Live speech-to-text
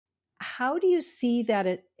how do you see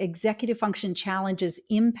that executive function challenges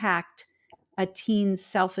impact a teen's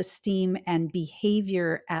self-esteem and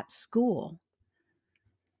behavior at school?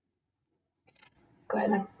 Go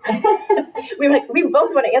ahead. we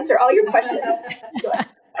both want to answer all your questions. Go ahead.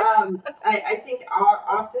 I think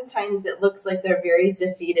oftentimes it looks like they're very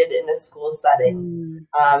defeated in a school setting.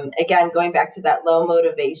 Again, going back to that low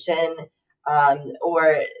motivation,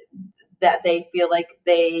 or that they feel like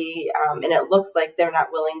and it looks like they're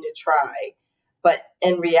not willing to try. But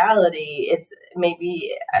in reality, it's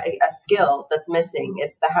maybe a skill that's missing.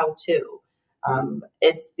 It's the how-to.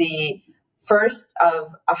 It's the first of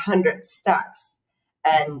 100 steps.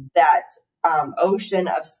 And that ocean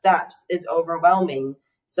of steps is overwhelming.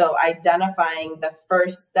 So identifying the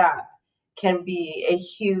first step can be a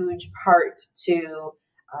huge part to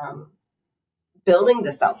building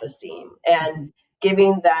the self-esteem and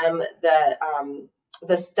giving them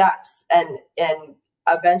the steps and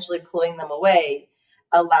eventually pulling them away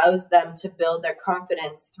allows them to build their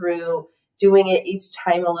confidence through doing it each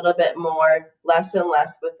time a little bit more, less and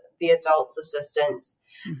less with the adult's assistance.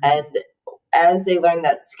 And as they learn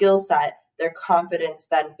that skill set, their confidence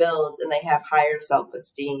then builds and they have higher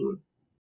self-esteem.